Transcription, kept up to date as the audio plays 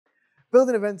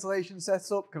Building a ventilation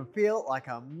setup can feel like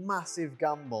a massive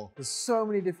gamble. There's so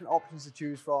many different options to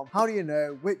choose from. How do you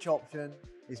know which option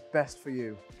is best for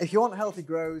you? If you want healthy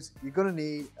grows, you're going to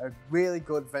need a really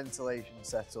good ventilation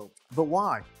setup. But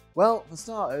why? Well, for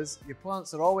starters, your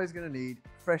plants are always going to need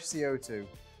fresh CO2.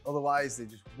 Otherwise, they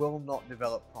just will not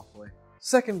develop properly.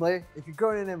 Secondly, if you're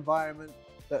growing in an environment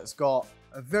that's got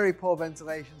a very poor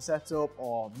ventilation setup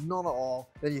or none at all,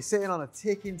 then you're sitting on a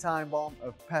ticking time bomb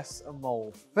of pests and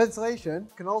mold. Ventilation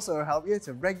can also help you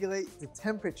to regulate the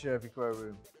temperature of your grow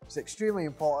room. It's extremely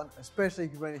important, especially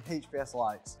if you're running HPS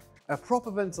lights. A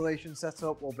proper ventilation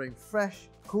setup will bring fresh,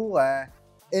 cool air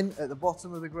in at the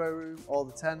bottom of the grow room or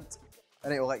the tent,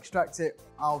 and it will extract it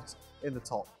out in the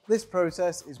top. This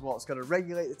process is what's going to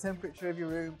regulate the temperature of your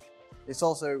room. It's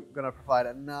also going to provide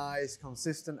a nice,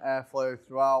 consistent airflow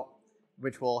throughout,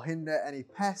 which will hinder any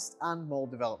pest and mold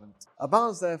development. A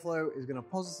balanced airflow is going to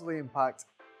positively impact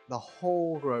the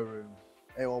whole grow room.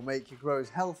 It will make your grows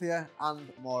healthier and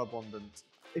more abundant.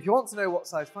 If you want to know what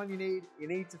size fan you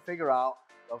need to figure out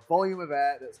the volume of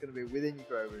air that's going to be within your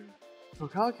grow room. To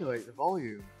calculate the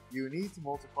volume, you need to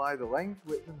multiply the length,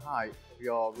 width and height of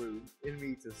your room in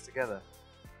meters together.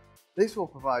 This will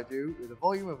provide you with the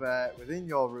volume of air within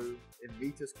your room in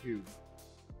meters cubed.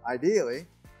 Ideally,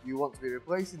 you want to be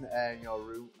replacing the air in your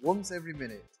room once every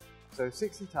minute, so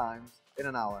 60 times in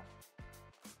an hour.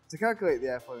 To calculate the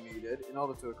airflow needed in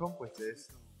order to accomplish this,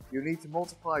 you need to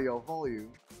multiply your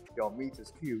volume, your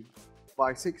meters cubed,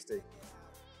 by 60.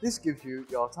 This gives you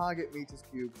your target meters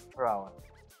cubed per hour.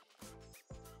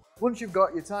 Once you've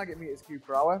got your target meters cubed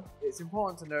per hour, it's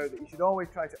important to know that you should always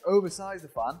try to oversize the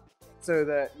fan so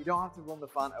that you don't have to run the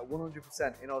fan at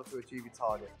 100% in order to achieve your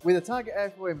target. With a target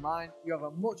airflow in mind, you have a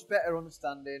much better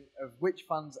understanding of which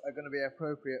fans are going to be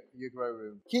appropriate for your grow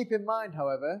room. Keep in mind,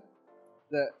 however,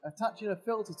 that attaching a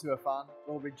filter to a fan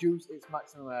will reduce its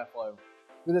maximum airflow.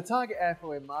 With a target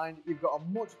airflow in mind, you've got a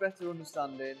much better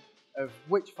understanding of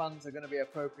which fans are going to be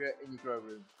appropriate in your grow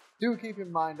room. Do keep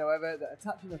in mind, however, that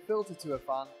attaching a filter to a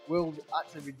fan will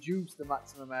actually reduce the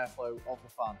maximum airflow of the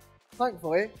fan.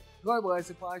 Thankfully, CarboAir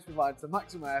supplies provides the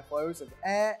maximum airflows of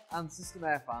air and system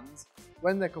air fans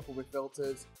when they're coupled with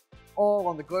filters, all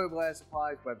on the CarboAir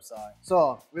Supplies website.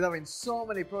 So, with having so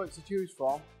many products to choose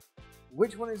from,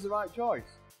 which one is the right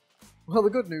choice? Well, the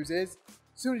good news is,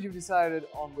 as soon as you've decided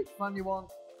on which fan you want,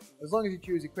 as long as you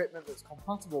choose equipment that's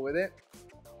compatible with it,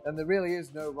 then there really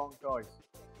is no wrong choice.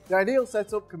 The ideal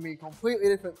setup can mean completely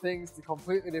different things to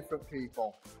completely different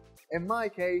people. In my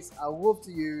case, I love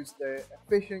to use the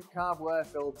efficient CarboAir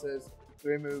filters to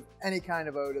remove any kind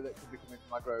of odour that could be coming from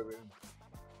my grow room.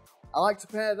 I like to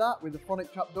pair that with the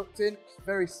phonic trap ducting, which is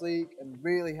very sleek and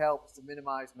really helps to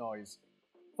minimise noise.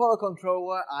 For the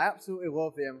controller, I absolutely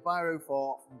love the Enviro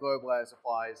 4 from CarboAir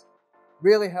Supplies.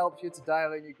 Really helps you to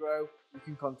dial in your grow. You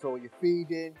can control your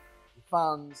feeding, your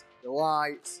fans, your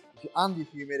lights, and your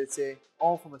humidity,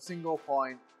 all from a single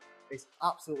point. It's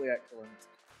absolutely excellent.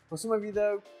 For some of you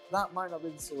though, that might not be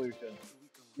the solution.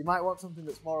 You might want something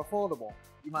that's more affordable.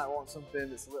 You might want something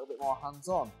that's a little bit more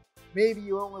hands-on. Maybe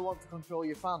you only want to control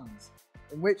your fans,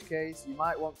 in which case you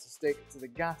might want to stick to the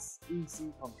G.A.S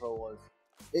EC controllers.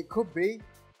 It could be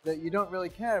that you don't really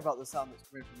care about the sound that's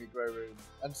coming from your grow room,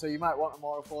 and so you might want a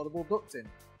more affordable ducting,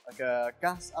 like a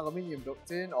G.A.S aluminium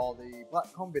ducting or the black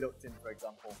combi ducting, for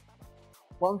example.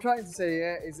 What I'm trying to say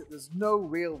here is that there's no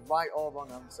real right or wrong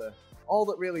answer. All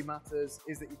that really matters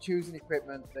is that you're choosing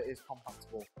equipment that is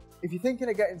compatible. If you're thinking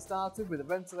of getting started with a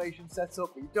ventilation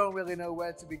setup but you don't really know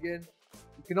where to begin,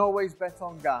 you can always bet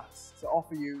on G.A.S to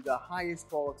offer you the highest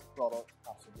quality product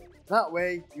possible. That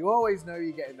way, you always know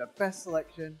you're getting the best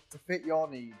selection to fit your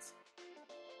needs.